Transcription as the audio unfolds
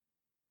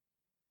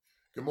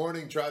Good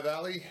morning, Tri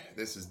Valley.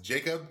 This is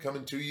Jacob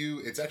coming to you.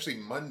 It's actually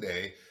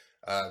Monday,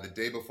 the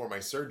day before my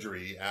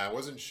surgery. I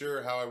wasn't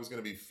sure how I was going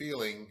to be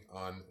feeling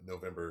on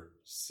November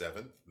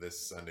 7th, this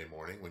Sunday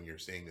morning, when you're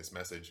seeing this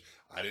message.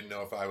 I didn't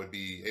know if I would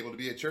be able to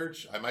be at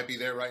church. I might be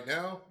there right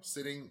now,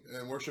 sitting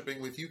and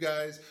worshiping with you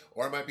guys,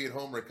 or I might be at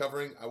home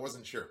recovering. I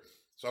wasn't sure.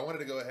 So I wanted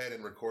to go ahead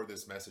and record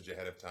this message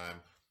ahead of time.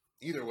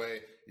 Either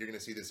way, you're going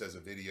to see this as a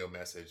video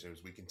message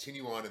as we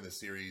continue on in the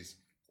series,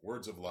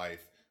 Words of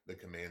Life, the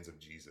Commands of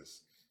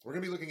Jesus. We're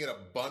going to be looking at a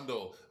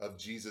bundle of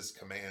Jesus'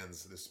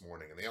 commands this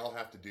morning, and they all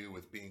have to do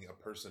with being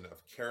a person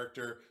of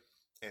character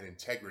and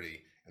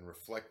integrity and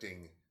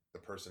reflecting the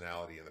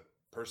personality and the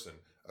person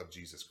of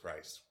Jesus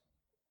Christ.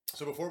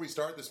 So before we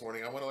start this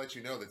morning, I want to let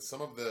you know that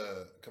some of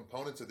the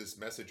components of this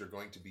message are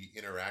going to be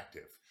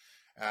interactive.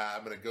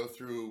 I'm going to go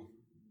through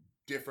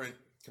different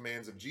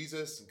commands of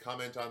Jesus and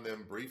comment on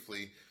them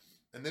briefly.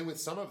 And then with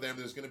some of them,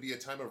 there's going to be a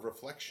time of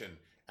reflection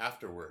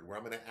afterward, where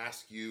I'm going to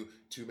ask you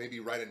to maybe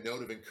write a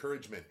note of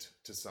encouragement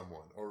to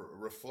someone or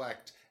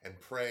reflect and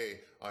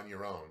pray on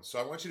your own. So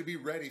I want you to be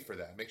ready for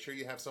that. Make sure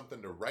you have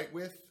something to write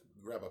with.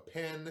 Grab a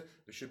pen.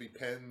 There should be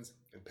pens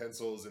and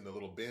pencils in the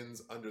little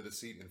bins under the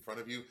seat in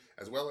front of you,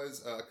 as well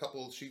as a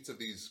couple sheets of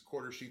these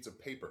quarter sheets of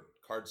paper,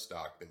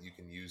 cardstock, that you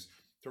can use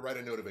to write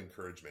a note of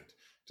encouragement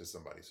to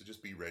somebody. So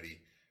just be ready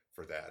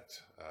for that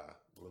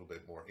a little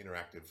bit more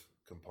interactive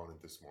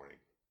component this morning.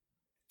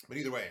 But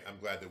either way, I'm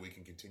glad that we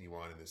can continue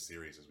on in this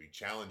series as we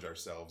challenge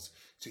ourselves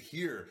to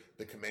hear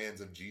the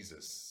commands of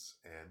Jesus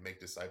and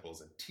make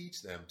disciples and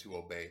teach them to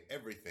obey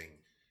everything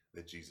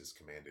that Jesus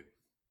commanded.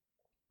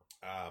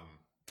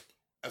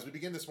 As we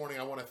begin this morning,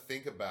 I want to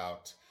think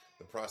about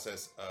the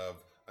process of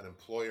an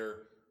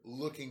employer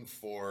looking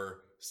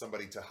for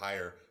somebody to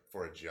hire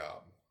for a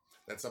job.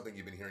 That's something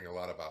you've been hearing a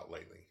lot about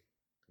lately.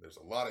 There's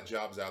a lot of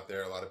jobs out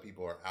there. A lot of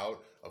people are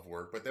out of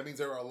work, but that means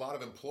there are a lot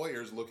of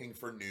employers looking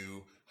for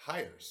new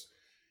hires.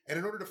 And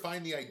in order to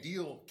find the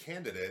ideal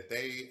candidate,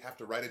 they have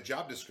to write a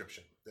job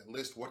description that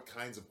lists what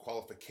kinds of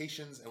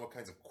qualifications and what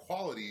kinds of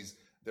qualities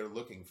they're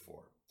looking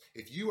for.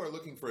 If you are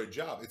looking for a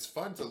job, it's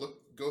fun to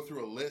go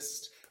through a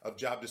list of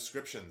job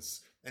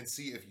descriptions and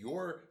see if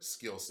your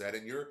skill set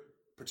and your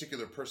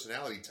particular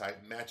personality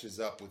type matches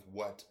up with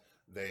what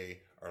they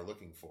are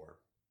looking for.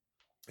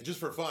 And just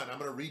for fun, I'm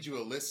going to read you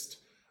a list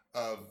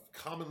of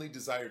commonly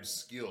desired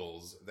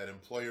skills that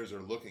employers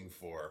are looking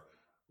for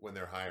when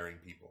they're hiring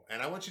people.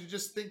 And I want you to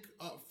just think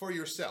for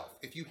yourself.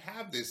 If you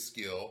have this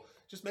skill,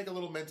 just make a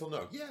little mental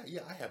note.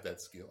 Yeah, I have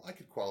that skill. I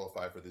could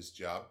qualify for this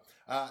job.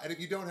 And if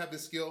you don't have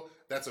this skill,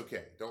 that's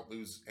okay. Don't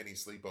lose any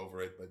sleep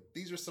over it. But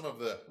these are some of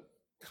the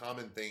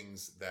common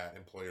things that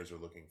employers are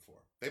looking for.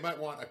 They might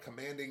want a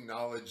commanding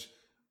knowledge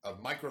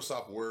of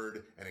Microsoft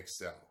Word and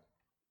Excel.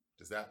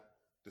 Does that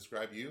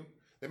describe you?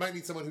 They might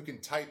need someone who can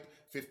type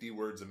 50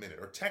 words a minute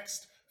or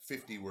text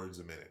 50 words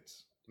a minute.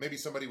 Maybe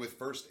somebody with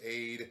first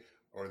aid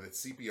or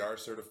that's CPR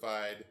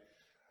certified.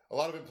 A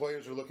lot of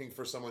employers are looking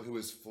for someone who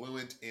is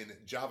fluent in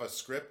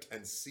JavaScript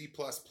and C++.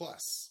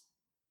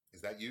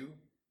 Is that you?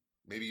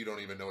 Maybe you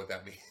don't even know what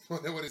that means.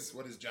 What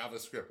is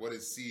JavaScript? What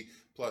is C++?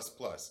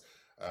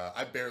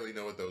 I barely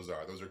know what those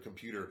are. Those are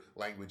computer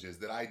languages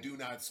that I do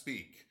not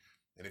speak.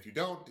 And if you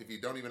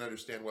don't even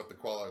understand what the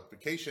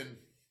qualification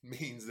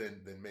means,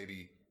 then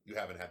maybe you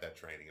haven't had that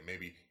training, and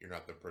maybe you're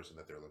not the person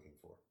that they're looking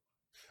for.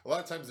 A lot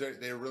of times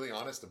they're really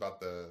honest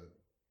about the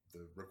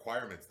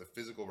requirements, the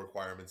physical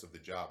requirements of the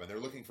job. And they're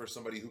looking for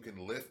somebody who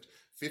can lift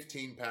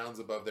 15 pounds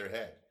above their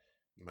head.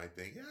 You might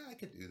think, yeah, I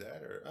could do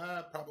that.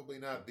 Or probably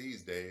not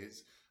these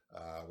days.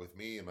 With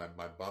me and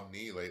my bum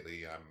knee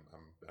lately,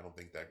 I don't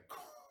think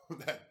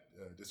that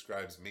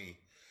describes me.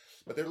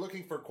 But they're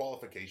looking for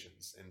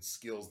qualifications and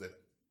skills that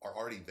are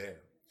already there.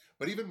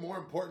 But even more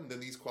important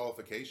than these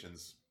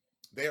qualifications,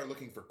 they are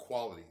looking for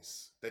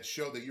qualities that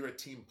show that you're a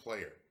team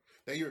player,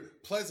 that you're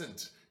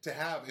pleasant to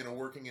have in a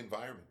working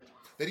environment.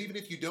 That even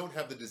if you don't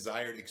have the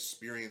desired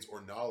experience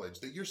or knowledge,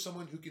 that you're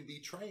someone who can be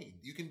trained.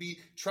 You can be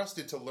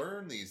trusted to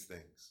learn these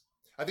things.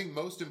 I think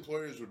most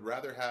employers would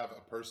rather have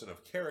a person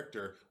of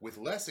character with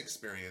less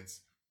experience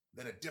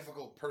than a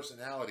difficult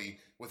personality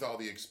with all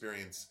the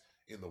experience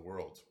in the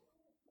world.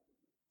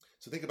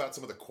 So think about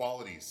some of the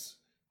qualities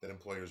that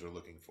employers are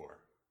looking for.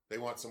 They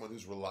want someone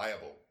who's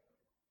reliable,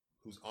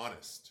 who's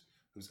honest,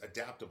 who's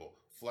adaptable,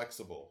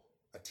 flexible,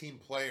 a team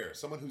player,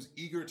 someone who's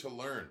eager to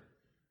learn.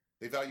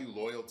 They value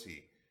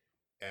loyalty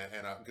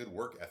and a good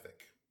work ethic.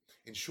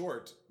 In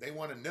short, they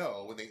want to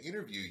know when they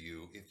interview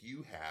you if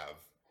you have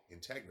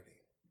integrity.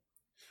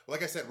 Well,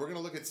 like I said, we're going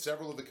to look at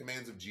several of the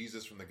commands of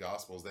Jesus from the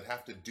Gospels that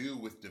have to do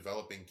with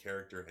developing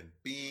character and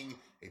being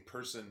a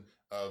person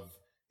of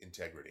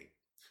integrity.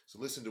 So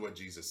listen to what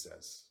Jesus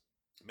says.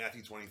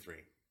 Matthew 23,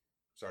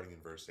 starting in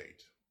verse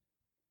 8.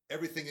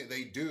 Everything that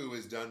they do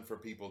is done for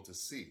people to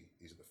see.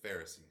 These are the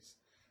Pharisees.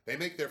 They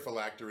make their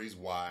phylacteries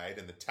wide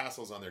and the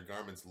tassels on their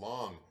garments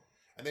long.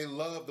 And they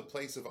love the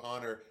place of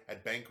honor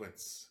at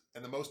banquets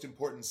and the most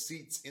important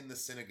seats in the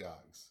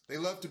synagogues. They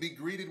love to be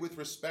greeted with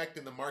respect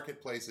in the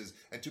marketplaces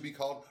and to be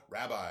called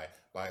rabbi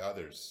by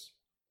others.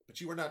 But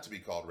you are not to be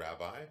called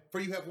rabbi, for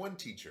you have one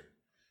teacher,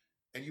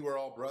 and you are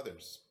all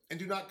brothers. And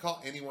do not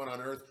call anyone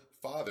on earth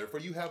Father, for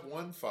you have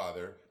one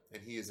Father,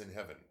 and he is in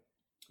heaven.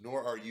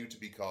 Nor are you to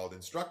be called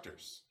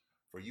instructors,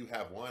 for you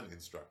have one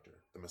instructor,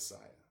 the Messiah.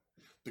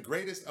 The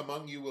greatest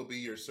among you will be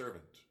your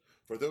servant.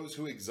 For those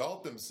who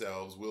exalt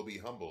themselves will be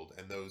humbled,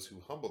 and those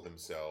who humble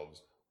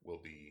themselves will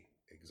be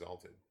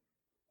exalted.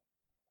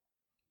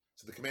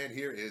 So the command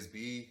here is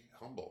be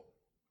humble.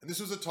 And this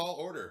was a tall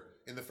order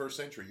in the first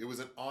century. It was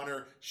an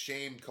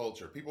honor-shame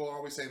culture. People were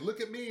always saying,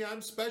 look at me,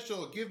 I'm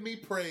special. Give me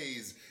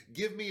praise.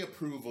 Give me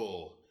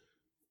approval.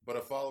 But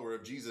a follower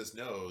of Jesus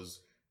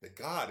knows that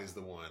God is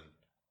the one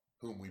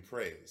whom we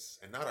praise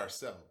and not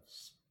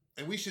ourselves.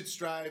 And we should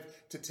strive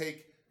to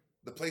take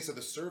the place of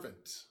the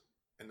servant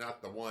and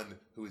not the one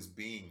who is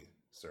being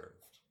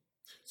served.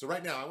 So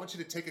right now, I want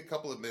you to take a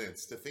couple of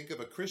minutes to think of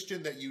a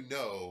Christian that you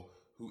know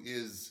who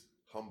is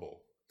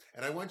humble.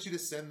 And I want you to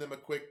send them a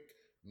quick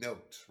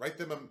note. Write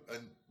them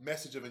a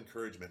message of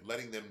encouragement,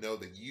 letting them know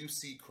that you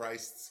see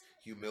Christ's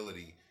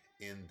humility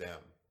in them.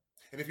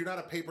 And if you're not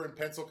a paper and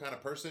pencil kind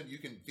of person, you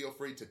can feel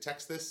free to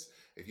text this.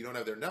 If you don't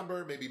have their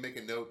number, maybe make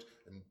a note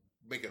and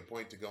make a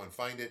point to go and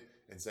find it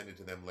and send it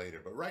to them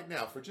later. But right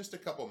now, for just a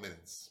couple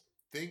minutes,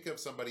 think of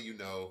somebody you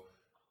know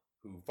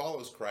who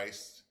follows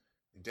Christ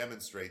and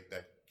demonstrate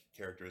that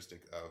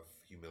characteristic of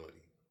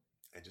humility.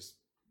 And just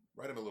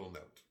write them a little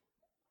note.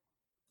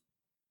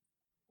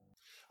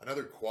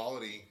 Another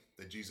quality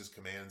that Jesus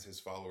commands his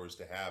followers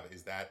to have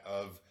is that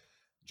of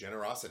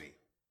generosity.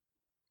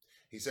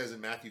 He says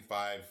in Matthew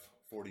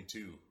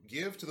 5:42,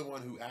 give to the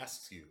one who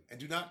asks you, and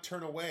do not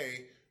turn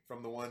away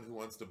from the one who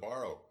wants to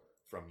borrow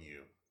from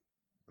you.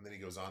 And then he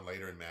goes on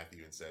later in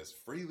Matthew and says,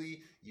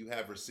 freely you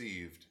have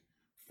received,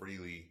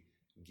 freely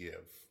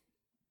give.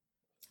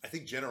 I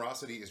think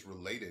generosity is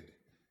related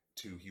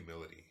to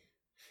humility.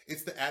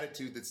 It's the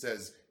attitude that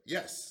says,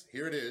 yes,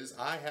 here it is.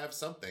 I have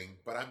something,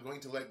 but I'm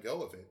going to let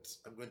go of it.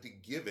 I'm going to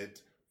give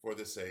it for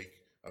the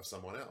sake of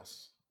someone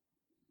else.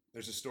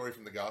 There's a story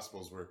from the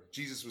Gospels where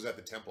Jesus was at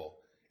the temple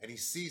and he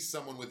sees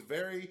someone with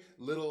very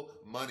little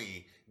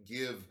money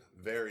give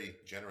very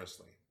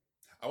generously.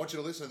 I want you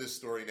to listen to this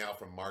story now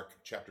from Mark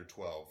chapter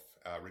 12,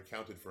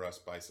 recounted for us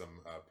by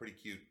some pretty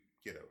cute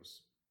kiddos.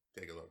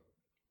 Take a look.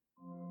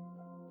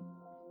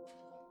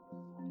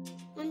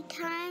 One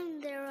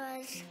time there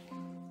was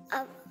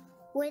a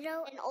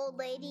widow, an old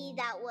lady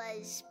that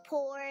was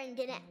poor and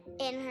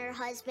her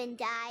husband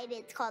died.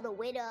 It's called a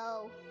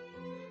widow.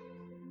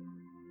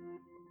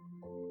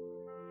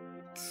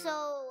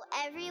 So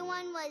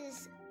everyone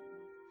was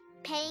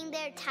paying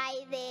their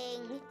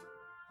tithing.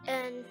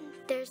 And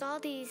there's all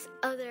these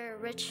other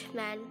rich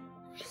men.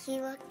 He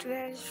looked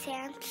very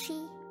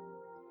fancy,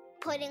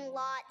 putting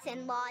lots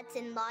and lots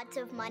and lots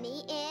of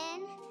money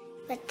in.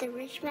 But the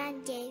rich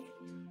man gave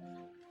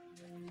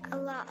a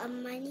lot of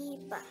money,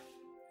 but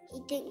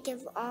he didn't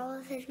give all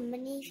of his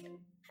money.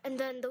 And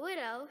then the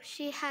widow,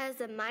 she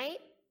has a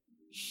mite.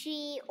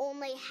 She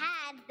only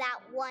had that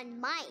one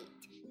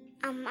mite.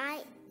 A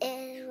mite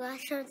is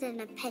lesser than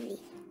a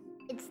penny.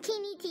 It's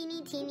teeny,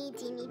 teeny, teeny,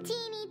 teeny,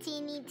 teeny,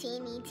 teeny,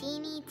 teeny,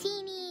 teeny,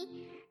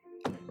 teeny,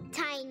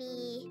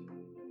 tiny,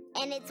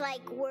 and it's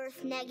like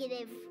worth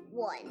 -1.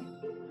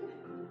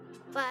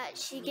 But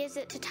she gives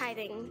it to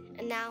tithing,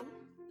 and now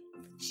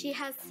she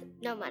has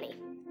no money.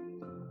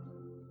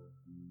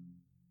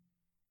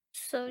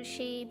 So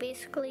she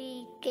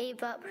basically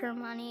gave up her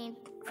money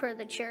for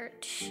the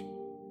church.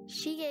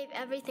 She gave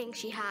everything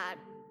she had.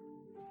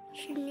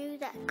 She knew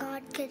that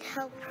God could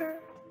help her.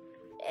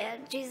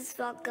 And Jesus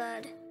felt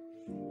good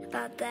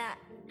about that.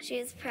 He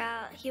was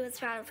proud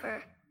of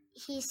her.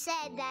 He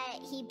said that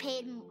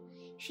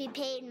she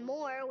paid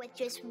more with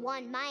just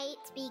one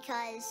mite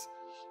because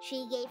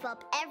she gave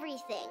up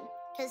everything.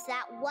 Because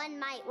that one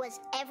mite was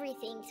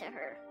everything to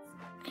her.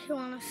 He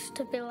wants us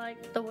to be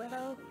like the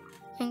widow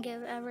and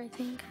give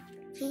everything.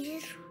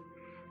 Jesus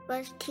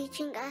was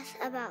teaching us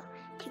about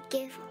to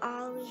give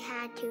all we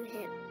had to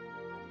him.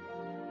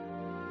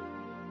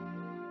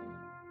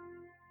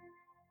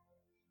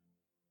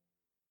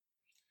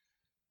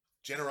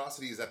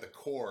 Generosity is at the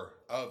core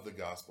of the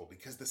gospel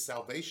because the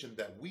salvation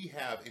that we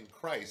have in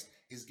Christ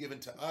is given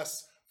to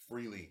us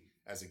freely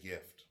as a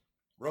gift.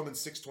 Romans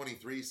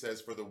 6:23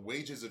 says, for the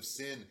wages of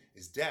sin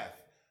is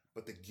death,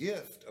 but the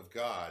gift of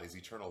God is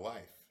eternal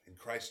life in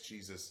Christ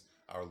Jesus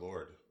our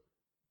Lord.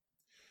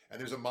 And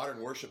there's a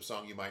modern worship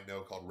song you might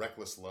know called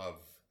Reckless Love.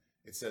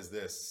 It says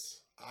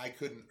this, I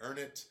couldn't earn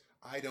it,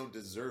 I don't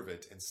deserve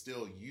it, and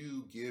still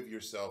you give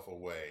yourself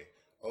away.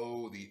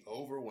 Oh, the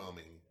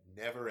overwhelming,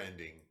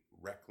 never-ending,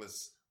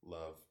 reckless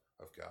love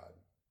of God.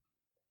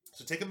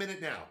 So take a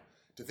minute now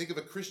to think of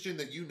a Christian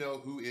that you know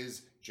who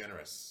is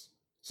generous.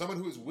 Someone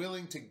who is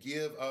willing to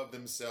give of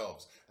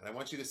themselves. And I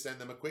want you to send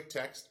them a quick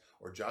text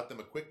or jot them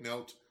a quick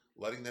note,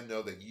 letting them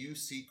know that you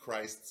see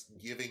Christ's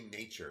giving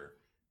nature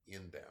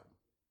in them.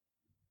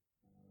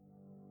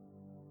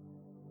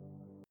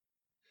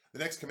 The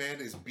next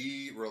command is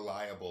be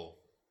reliable.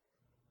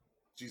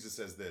 Jesus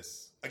says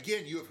this,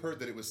 again, you have heard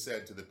that it was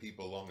said to the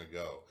people long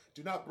ago,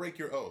 do not break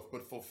your oath,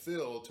 but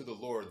fulfill to the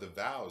Lord the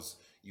vows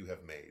you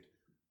have made.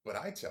 But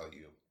I tell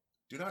you,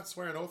 Do not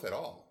swear an oath at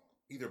all,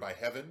 either by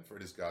heaven, for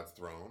it is God's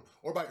throne,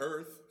 or by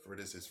earth, for it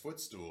is his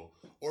footstool,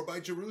 or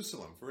by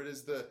Jerusalem, for it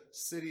is the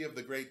city of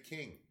the great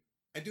king.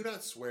 And do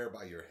not swear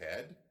by your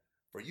head,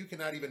 for you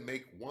cannot even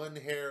make one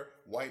hair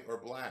white or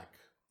black.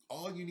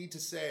 All you need to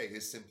say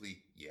is simply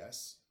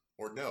yes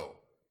or no.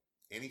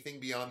 Anything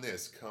beyond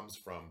this comes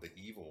from the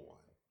evil one.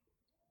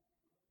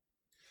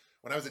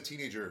 When I was a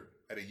teenager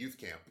at a youth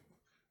camp,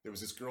 there was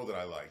this girl that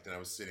I liked, and I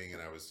was sitting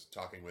and I was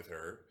talking with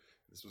her.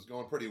 This was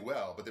going pretty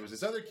well, but there was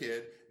this other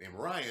kid named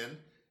Ryan,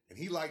 and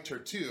he liked her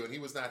too, and he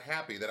was not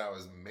happy that I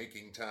was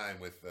making time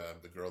with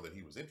the girl that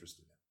he was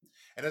interested in.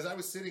 And as I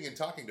was sitting and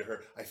talking to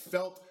her, I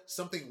felt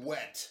something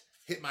wet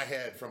hit my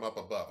head from up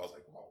above. I was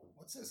like, whoa,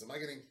 what's this? Am I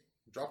getting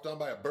dropped on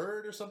by a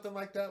bird or something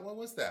like that? What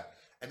was that?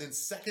 And then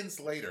seconds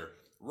later,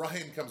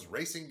 Ryan comes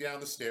racing down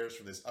the stairs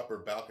from this upper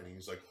balcony.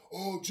 He's like,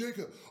 oh,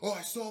 Jacob, oh,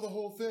 I saw the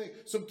whole thing.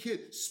 Some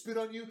kid spit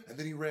on you, and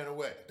then he ran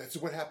away. That's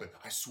what happened.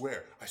 I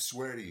swear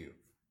to you.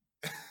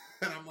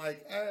 And I'm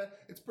like,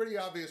 it's pretty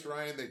obvious,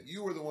 Ryan, that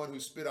you were the one who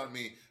spit on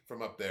me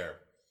from up there.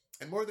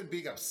 And more than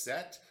being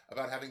upset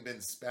about having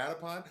been spat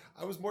upon,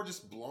 I was more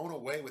just blown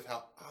away with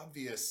how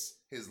obvious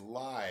his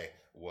lie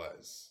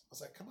was. I was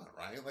like, come on,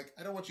 Ryan, like,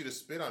 I don't want you to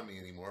spit on me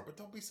anymore, but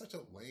don't be such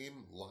a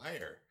lame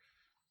liar.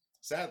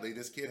 Sadly,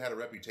 this kid had a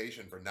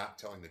reputation for not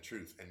telling the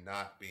truth and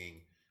not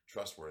being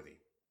trustworthy.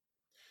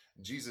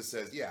 Jesus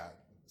says, yeah,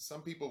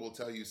 some people will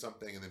tell you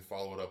something and then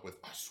follow it up with,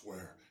 I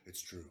swear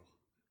it's true.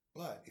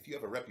 But if you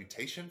have a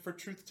reputation for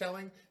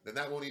truth-telling, then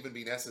that won't even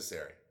be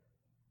necessary.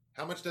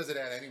 How much does it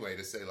add anyway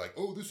to say like,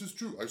 oh, this is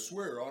true, I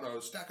swear on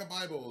a stack of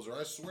Bibles, or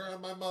I swear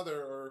on my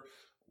mother, or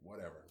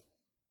whatever.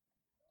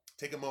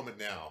 Take a moment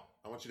now.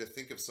 I want you to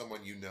think of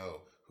someone you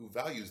know who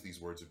values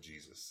these words of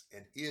Jesus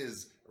and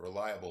is a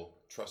reliable,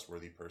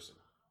 trustworthy person.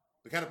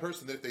 The kind of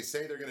person that if they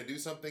say they're going to do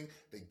something,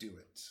 they do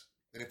it.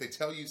 And if they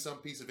tell you some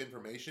piece of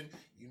information,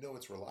 you know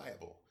it's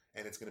reliable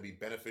and it's going to be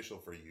beneficial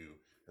for you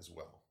as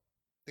well.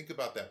 Think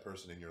about that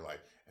person in your life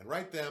and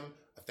write them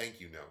a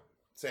thank you note.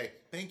 Say,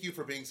 thank you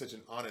for being such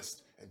an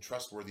honest and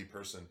trustworthy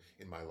person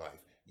in my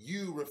life.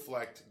 You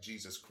reflect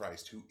Jesus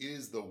Christ, who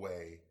is the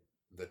way,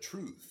 the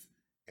truth,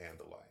 and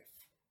the life.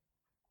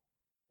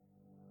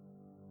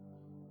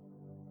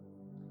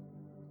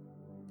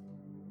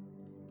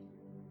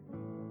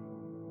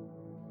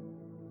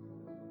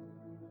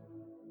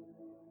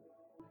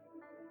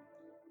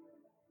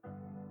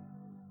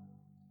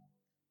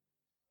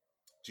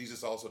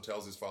 Jesus also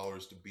tells his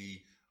followers to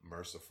be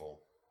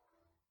merciful.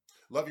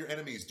 Love your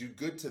enemies, do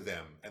good to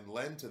them, and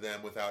lend to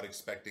them without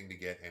expecting to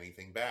get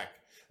anything back.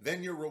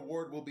 Then your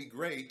reward will be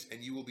great,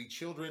 and you will be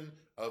children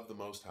of the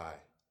Most High.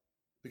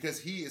 Because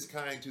he is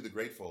kind to the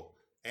grateful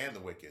and the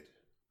wicked.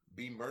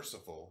 Be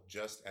merciful,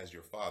 just as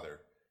your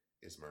Father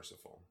is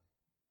merciful.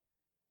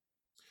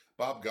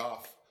 Bob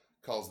Goff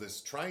calls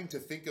this trying to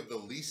think of the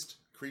least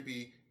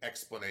creepy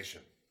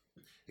explanation.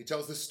 He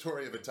tells this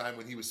story of a time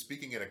when he was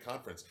speaking at a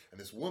conference,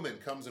 and this woman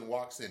comes and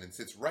walks in and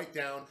sits right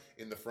down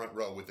in the front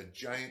row with a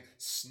giant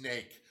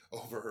snake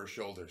over her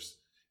shoulders.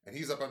 And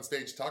he's up on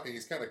stage talking.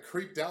 He's kind of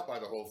creeped out by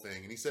the whole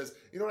thing. And he says,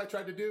 you know what I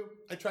tried to do?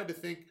 I tried to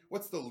think,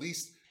 what's the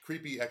least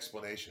creepy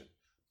explanation?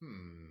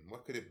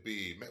 What could it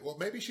be? Well,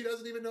 maybe she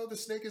doesn't even know the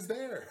snake is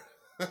there.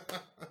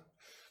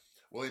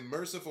 Well, a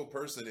merciful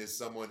person is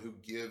someone who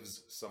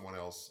gives someone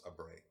else a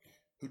break,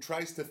 who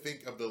tries to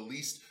think of the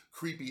least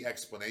creepy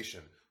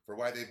explanation for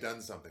why they've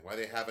done something, why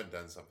they haven't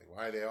done something,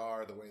 why they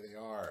are the way they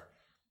are.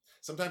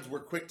 Sometimes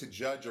we're quick to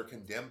judge or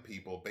condemn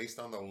people based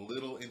on the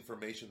little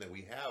information that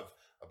we have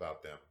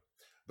about them.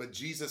 But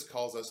Jesus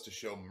calls us to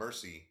show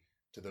mercy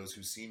to those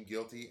who seem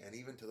guilty and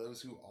even to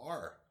those who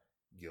are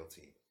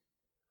guilty.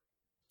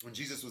 When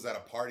Jesus was at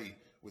a party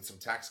with some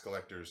tax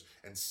collectors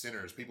and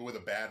sinners, people with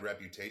a bad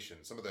reputation,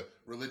 some of the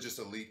religious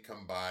elite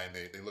come by and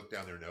they look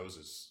down their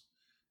noses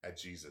at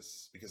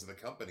Jesus because of the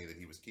company that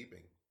he was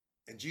keeping.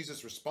 And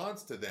Jesus'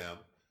 response to them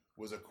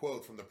was a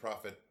quote from the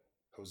prophet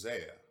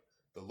Hosea.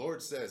 The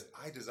Lord says,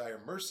 I desire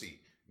mercy,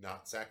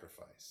 not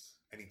sacrifice.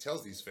 And he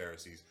tells these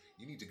Pharisees,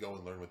 you need to go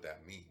and learn what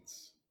that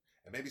means.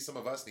 And maybe some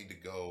of us need to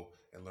go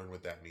and learn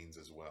what that means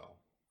as well.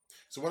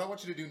 So what I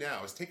want you to do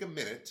now is take a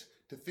minute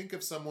to think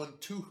of someone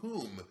to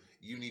whom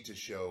you need to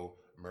show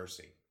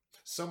mercy.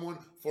 Someone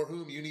for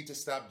whom you need to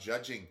stop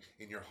judging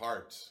in your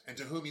heart and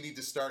to whom you need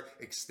to start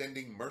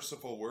extending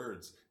merciful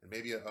words and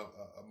maybe a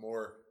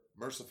more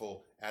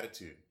merciful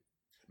attitude.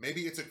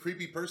 Maybe it's a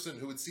creepy person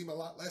who would seem a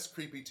lot less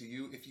creepy to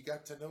you if you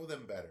got to know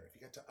them better, if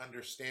you got to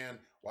understand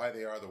why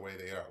they are the way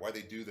they are, why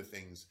they do the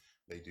things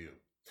they do.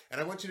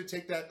 And I want you to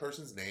take that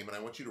person's name and I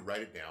want you to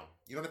write it down.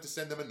 You don't have to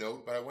send them a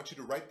note, but I want you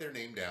to write their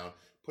name down,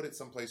 put it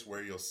someplace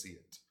where you'll see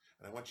it.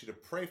 And I want you to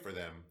pray for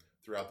them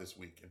throughout this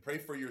week and pray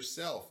for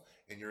yourself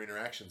and your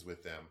interactions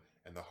with them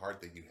and the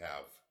heart that you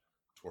have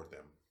toward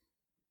them.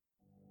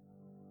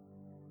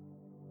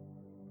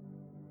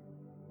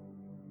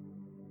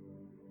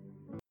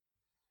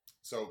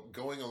 So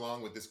going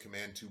along with this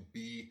command to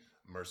be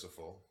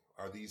merciful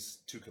are these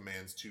two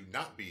commands to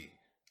not be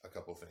a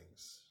couple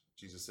things.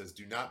 Jesus says,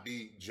 do not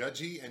be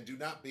judgy and do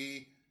not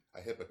be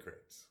a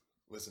hypocrite.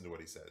 Listen to what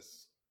he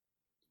says.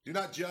 Do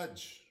not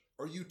judge,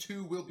 or you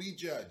too will be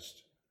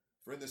judged.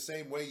 For in the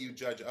same way you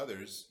judge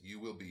others, you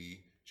will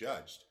be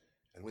judged.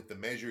 And with the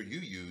measure you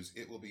use,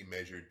 it will be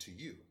measured to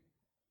you.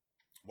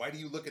 Why do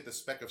you look at the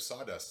speck of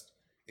sawdust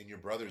in your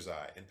brother's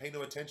eye and pay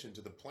no attention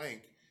to the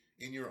plank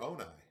in your own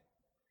eye?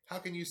 How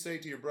can you say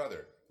to your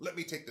brother, let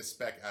me take the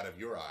speck out of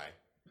your eye,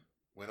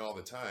 when all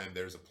the time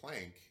there's a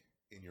plank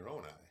in your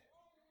own eye?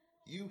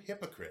 You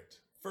hypocrite,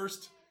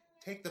 first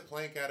take the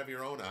plank out of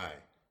your own eye,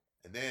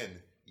 and then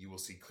you will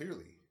see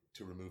clearly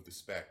to remove the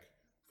speck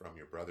from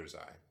your brother's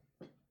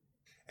eye.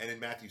 And in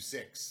Matthew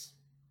 6,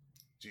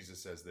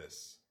 Jesus says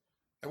this,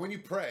 and when you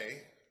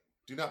pray,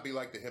 do not be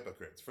like the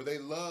hypocrites, for they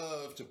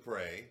love to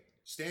pray,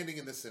 standing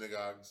in the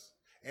synagogues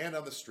and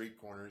on the street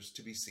corners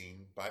to be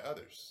seen by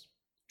others.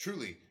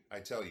 Truly, I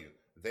tell you,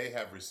 they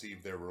have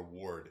received their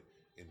reward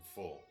in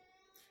full.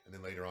 And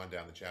then later on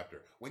down the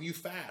chapter, when you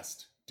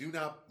fast, do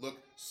not look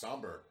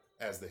somber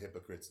as the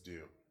hypocrites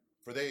do,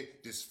 for they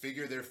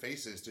disfigure their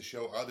faces to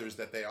show others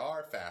that they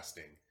are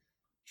fasting.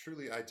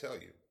 Truly, I tell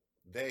you,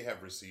 they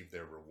have received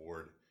their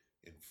reward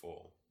in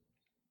full.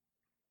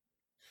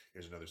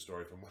 Here's another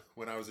story from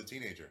when I was a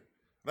teenager.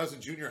 When I was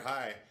in junior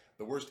high,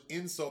 the worst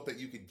insult that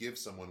you could give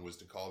someone was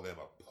to call them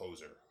a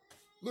poser.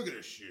 Look at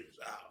her shoes.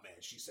 Oh man,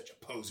 she's such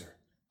a poser.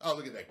 Oh,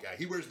 look at that guy.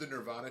 He wears the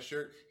Nirvana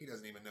shirt. He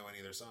doesn't even know any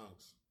of their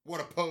songs.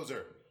 What a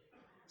poser.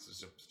 This is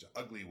such an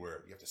ugly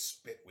word. You have to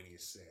spit when you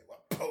say it.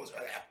 What poser?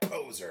 That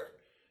poser.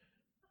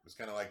 It was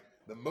kind of like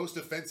the most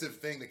offensive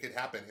thing that could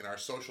happen in our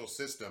social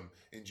system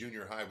in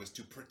junior high was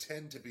to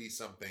pretend to be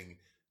something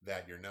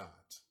that you're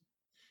not.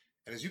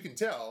 And as you can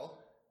tell,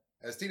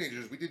 as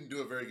teenagers, we didn't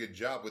do a very good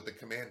job with the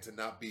command to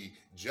not be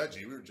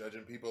judgy. We were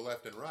judging people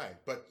left and right.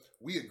 But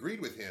we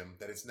agreed with him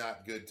that it's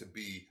not good to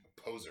be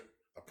a poser,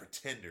 a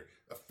pretender,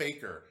 a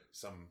faker,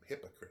 some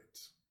hypocrite.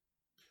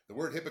 The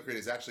word hypocrite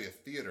is actually a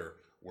theater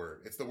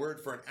word. It's the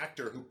word for an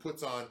actor who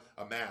puts on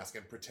a mask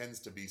and pretends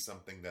to be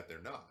something that they're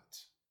not.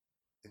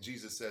 And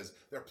Jesus says,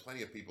 there are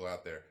plenty of people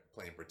out there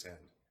playing pretend,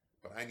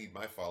 but I need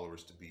my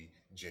followers to be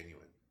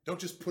genuine. Don't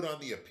just put on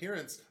the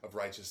appearance of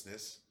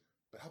righteousness,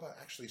 but how about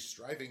actually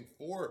striving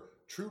for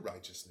true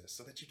righteousness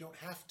so that you don't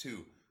have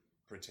to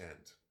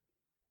pretend?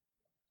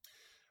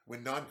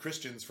 When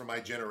non-Christians from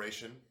my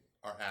generation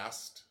are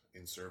asked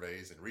in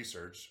surveys and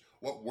research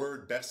what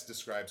word best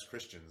describes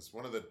Christians,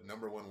 one of the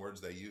number one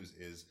words they use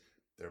is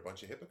they're a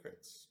bunch of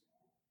hypocrites.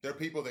 They're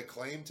people that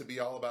claim to be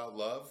all about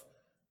love,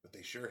 but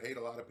they sure hate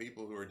a lot of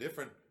people who are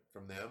different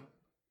from them.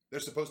 They're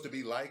supposed to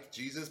be like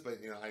Jesus, but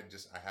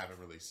I haven't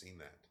really seen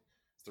that.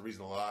 It's the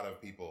reason a lot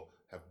of people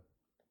have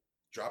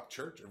dropped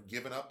church or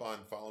given up on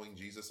following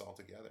Jesus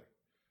altogether.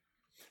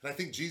 And I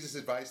think Jesus'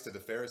 advice to the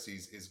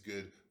Pharisees is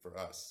good for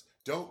us.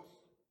 Don't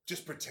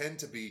just pretend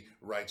to be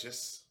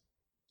righteous.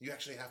 You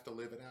actually have to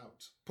live it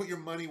out. Put your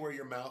money where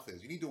your mouth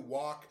is. You need to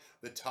walk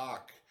the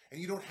talk. And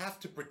you don't have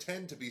to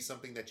pretend to be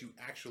something that you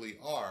actually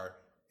are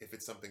if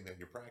it's something that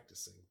you're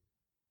practicing.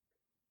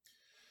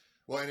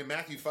 Well, and in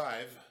Matthew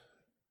 5,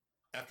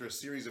 after a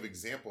series of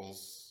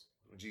examples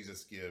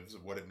Jesus gives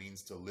of what it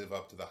means to live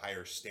up to the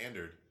higher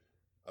standard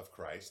of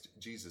Christ,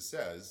 Jesus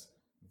says,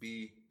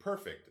 be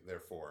perfect,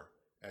 therefore,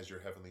 as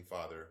your heavenly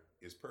Father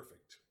is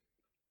perfect.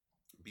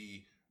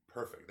 Be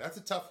perfect. That's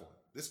a tough one.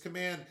 This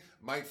command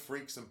might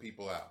freak some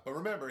people out. But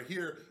remember,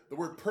 here, the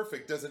word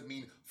perfect doesn't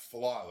mean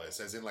flawless,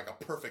 as in like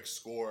a perfect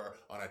score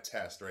on a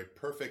test or a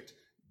perfect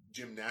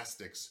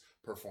gymnastics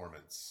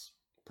performance.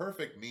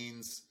 Perfect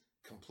means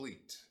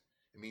complete.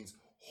 It means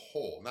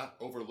whole, not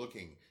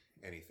overlooking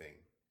anything.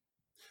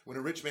 When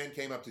a rich man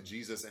came up to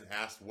Jesus and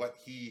asked what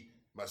he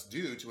must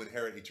do to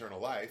inherit eternal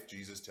life,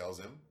 Jesus tells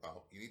him,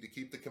 well, you need to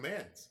keep the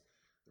commands.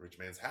 The rich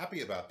man's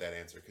happy about that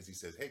answer because he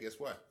says, hey, guess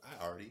what?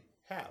 I already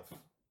have.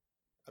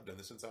 I've done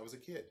this since I was a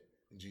kid.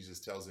 And Jesus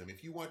tells him,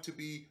 if you want to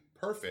be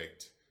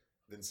perfect,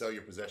 then sell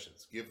your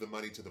possessions, give the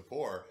money to the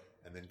poor,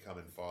 and then come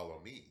and follow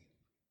me.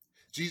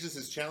 Jesus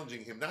is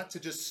challenging him not to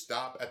just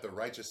stop at the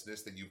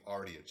righteousness that you've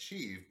already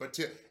achieved, but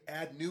to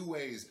add new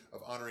ways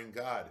of honoring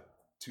God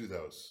to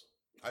those.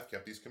 I've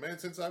kept these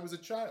commands since I was a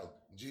child.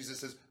 And Jesus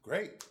says,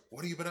 great.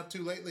 What have you been up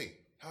to lately?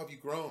 How have you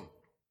grown?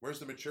 Where's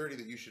the maturity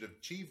that you should have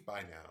achieved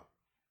by now?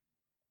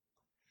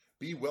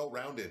 Be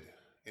well-rounded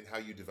in how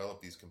you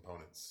develop these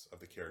components of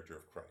the character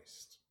of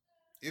Christ.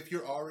 If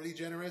you're already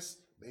generous,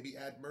 maybe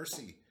add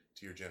mercy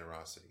to your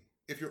generosity.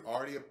 If you're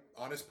already an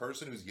honest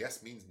person whose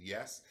yes means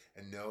yes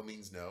and no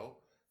means no,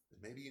 then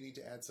maybe you need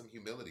to add some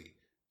humility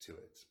to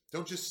it.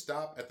 Don't just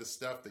stop at the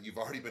stuff that you've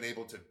already been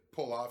able to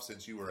pull off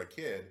since you were a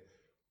kid,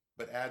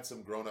 but add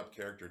some grown-up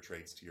character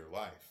traits to your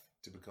life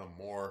to become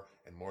more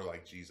and more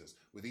like Jesus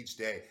with each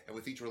day and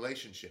with each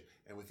relationship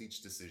and with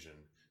each decision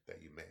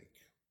that you make.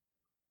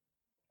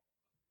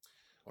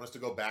 I want us to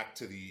go back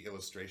to the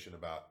illustration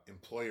about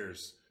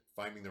employers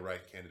finding the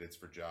right candidates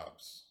for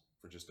jobs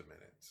for just a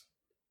minute.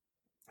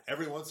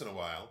 Every once in a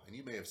while, and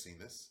you may have seen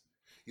this,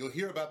 you'll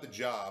hear about the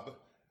job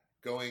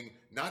going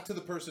not to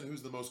the person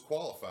who's the most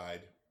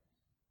qualified,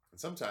 and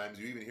sometimes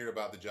you even hear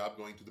about the job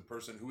going to the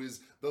person who is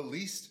the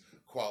least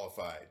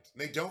qualified.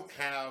 They don't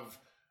have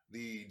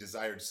the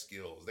desired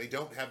skills. They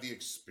don't have the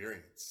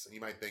experience. And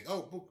you might think,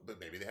 oh, but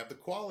maybe they have the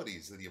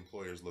qualities that the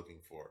employer is looking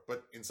for.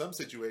 But in some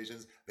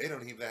situations, they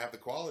don't even have the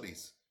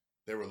qualities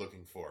they were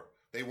looking for.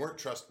 They weren't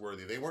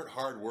trustworthy. They weren't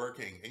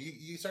hardworking. And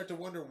you start to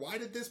wonder, why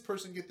did this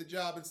person get the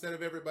job instead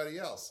of everybody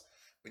else?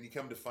 When you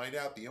come to find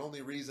out, the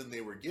only reason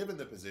they were given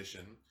the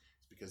position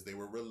is because they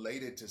were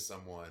related to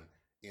someone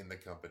in the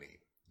company.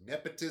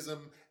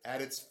 Nepotism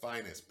at its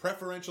finest.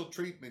 Preferential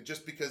treatment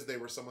just because they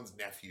were someone's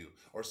nephew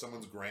or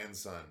someone's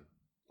grandson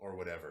or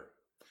whatever.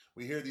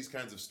 We hear these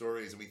kinds of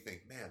stories and we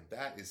think, man,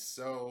 that is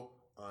so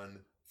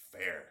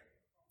unfair.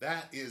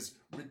 That is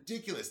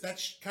ridiculous.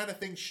 That kind of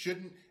thing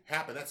shouldn't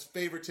happen. That's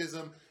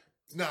favoritism.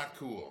 It's not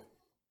cool.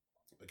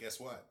 But guess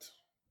what?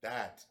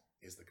 That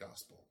is the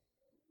gospel.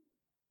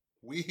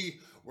 We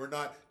were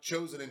not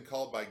chosen and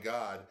called by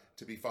God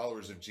to be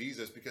followers of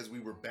Jesus because we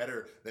were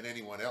better than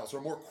anyone else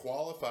or more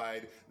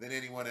qualified than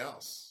anyone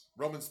else.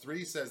 Romans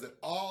 3 says that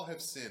all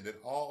have sinned and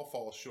all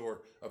fall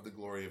short of the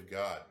glory of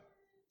God.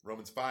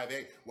 Romans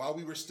 5:8, while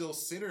we were still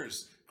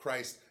sinners,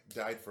 Christ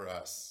died for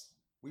us.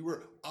 We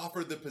were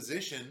offered the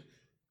position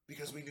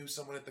because we knew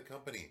someone at the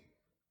company.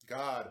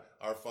 God,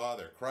 our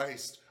Father,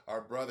 Christ,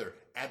 our brother,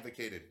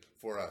 advocated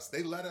for us.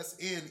 They let us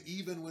in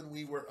even when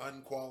we were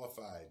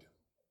unqualified.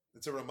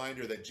 It's a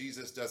reminder that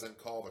Jesus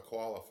doesn't call the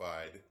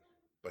qualified,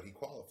 but he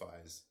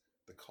qualifies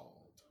the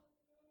called.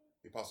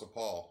 The Apostle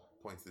Paul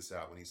points this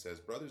out when he says,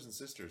 brothers and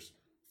sisters,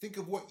 think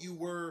of what you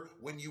were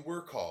when you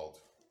were called.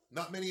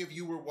 Not many of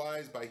you were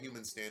wise by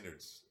human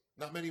standards.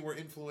 Not many were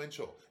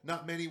influential.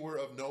 Not many were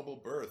of noble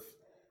birth.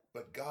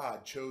 But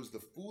God chose the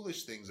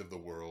foolish things of the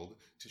world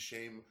to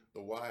shame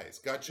the wise.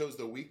 God chose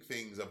the weak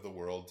things of the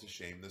world to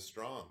shame the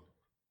strong.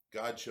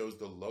 God chose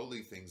the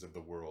lowly things of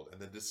the world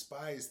and the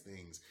despised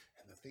things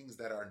and the things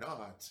that are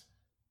not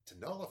to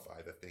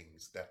nullify the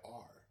things that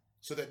are,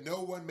 so that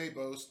no one may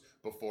boast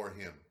before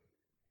him.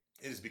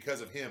 It is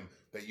because of him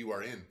that you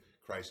are in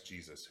Christ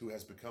Jesus, who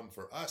has become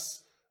for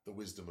us the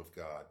wisdom of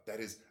God. That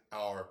is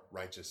our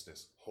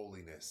righteousness,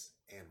 holiness,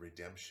 and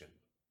redemption.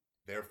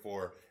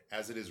 Therefore,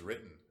 as it is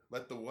written,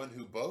 let the one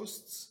who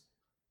boasts,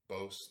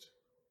 boast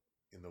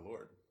in the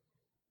Lord.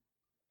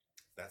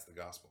 That's the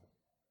gospel.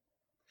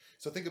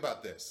 So think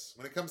about this.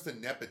 When it comes to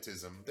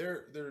nepotism,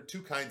 there are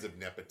two kinds of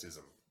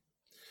nepotism.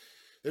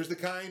 There's the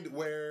kind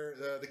where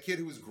the kid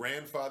who was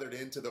grandfathered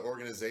into the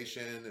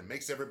organization and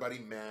makes everybody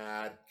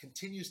mad,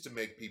 continues to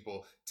make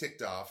people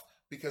ticked off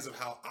because of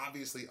how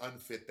obviously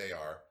unfit they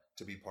are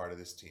to be part of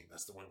this team.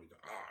 That's the one we go,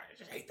 I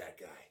just hate that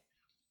guy.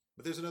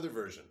 But there's another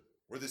version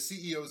where the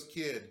CEO's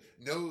kid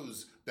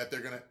knows that they're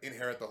going to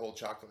inherit the whole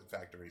chocolate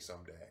factory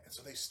someday. And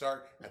so they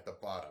start at the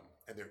bottom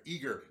and they're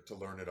eager to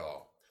learn it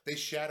all. They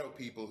shadow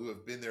people who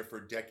have been there for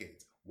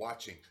decades,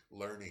 watching,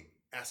 learning,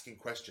 asking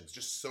questions,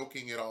 just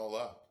soaking it all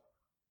up.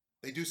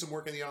 They do some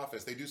work in the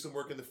office. They do some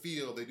work in the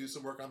field. They do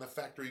some work on the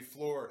factory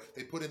floor.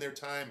 They put in their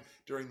time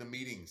during the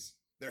meetings.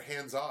 They're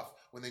hands off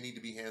when they need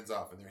to be hands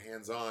off, and they're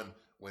hands on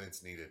when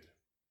it's needed.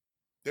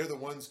 They're the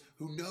ones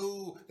who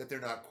know that they're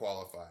not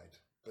qualified,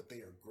 but they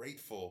are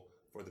grateful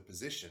for the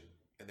position,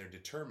 and they're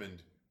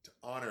determined to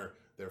honor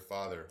their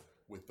Father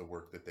with the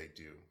work that they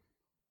do.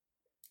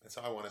 That's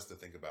how I want us to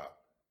think about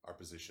our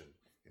position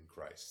in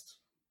Christ.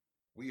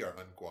 We are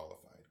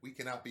unqualified. We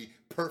cannot be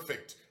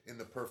perfect in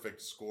the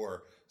perfect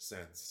score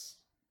sense.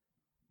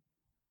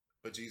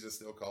 But Jesus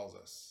still calls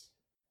us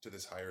to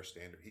this higher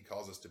standard. He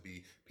calls us to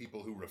be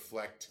people who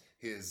reflect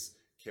his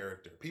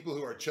character. People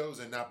who are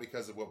chosen not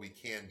because of what we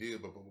can do,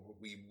 but what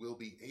we will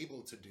be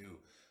able to do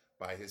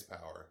by his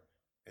power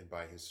and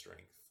by his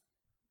strength.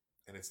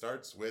 And it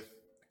starts with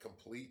a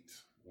complete,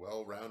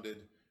 well-rounded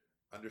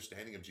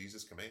understanding of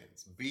Jesus'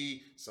 commands.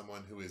 Be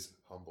someone who is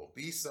humble.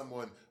 Be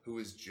someone who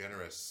is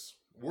generous.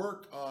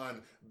 Work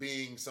on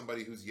being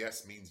somebody whose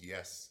yes means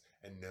yes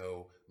and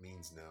no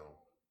means no.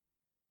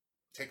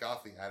 Take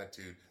off the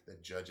attitude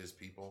that judges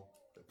people,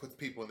 that puts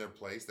people in their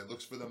place, that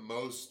looks for the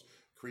most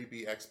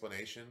creepy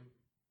explanation.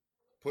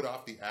 Put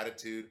off the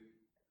attitude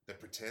that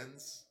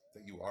pretends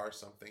that you are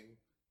something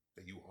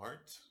that you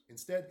aren't.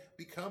 Instead,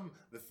 become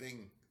the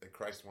thing that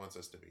Christ wants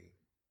us to be.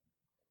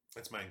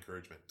 That's my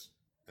encouragement,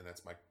 and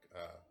that's my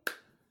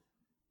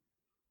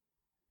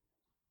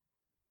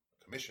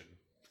commission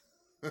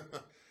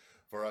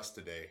for us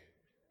today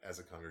as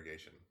a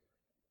congregation.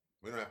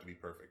 We don't have to be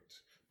perfect.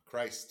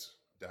 Christ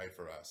died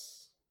for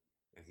us,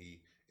 and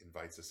he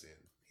invites us in.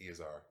 He is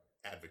our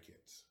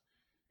advocate.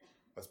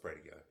 Let's pray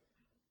together.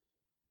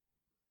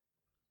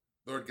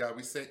 Lord God,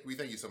 we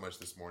thank you so much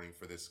this morning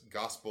for this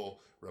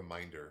gospel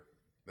reminder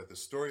that the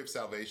story of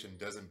salvation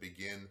doesn't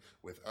begin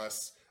with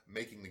us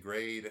making the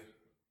grade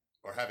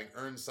or having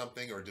earned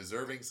something or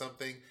deserving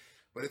something,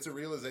 but it's a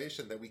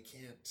realization that we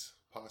can't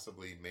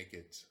possibly make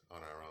it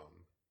on our own.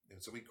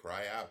 And so we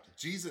cry out,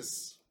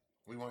 Jesus,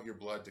 we want your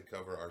blood to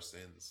cover our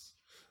sins.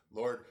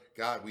 Lord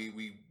God,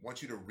 we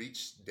want you to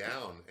reach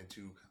down and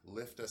to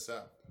lift us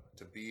up,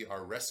 to be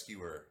our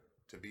rescuer,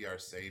 to be our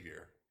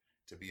savior,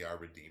 to be our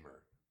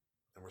redeemer.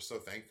 And we're so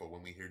thankful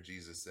when we hear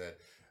Jesus said,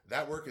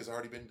 that work has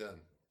already been done.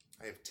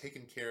 I have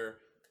taken care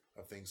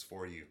of things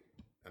for you.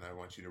 and I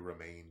want you to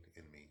remain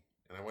in me.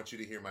 And I want you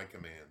to hear my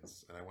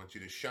commands, and I want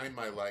you to shine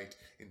my light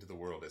into the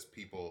world as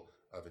people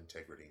of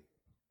integrity.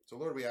 So,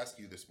 Lord, we ask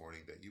you this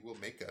morning that you will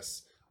make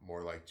us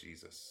more like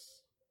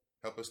Jesus.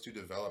 Help us to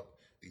develop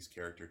these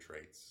character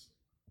traits.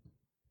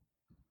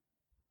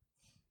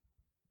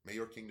 May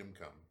your kingdom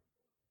come.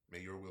 May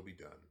your will be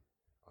done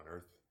on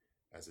earth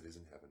as it is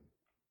in heaven.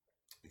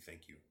 We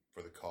thank you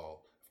for the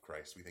call of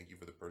Christ. We thank you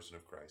for the person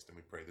of Christ, and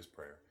we pray this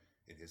prayer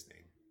in his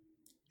name.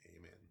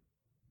 Amen.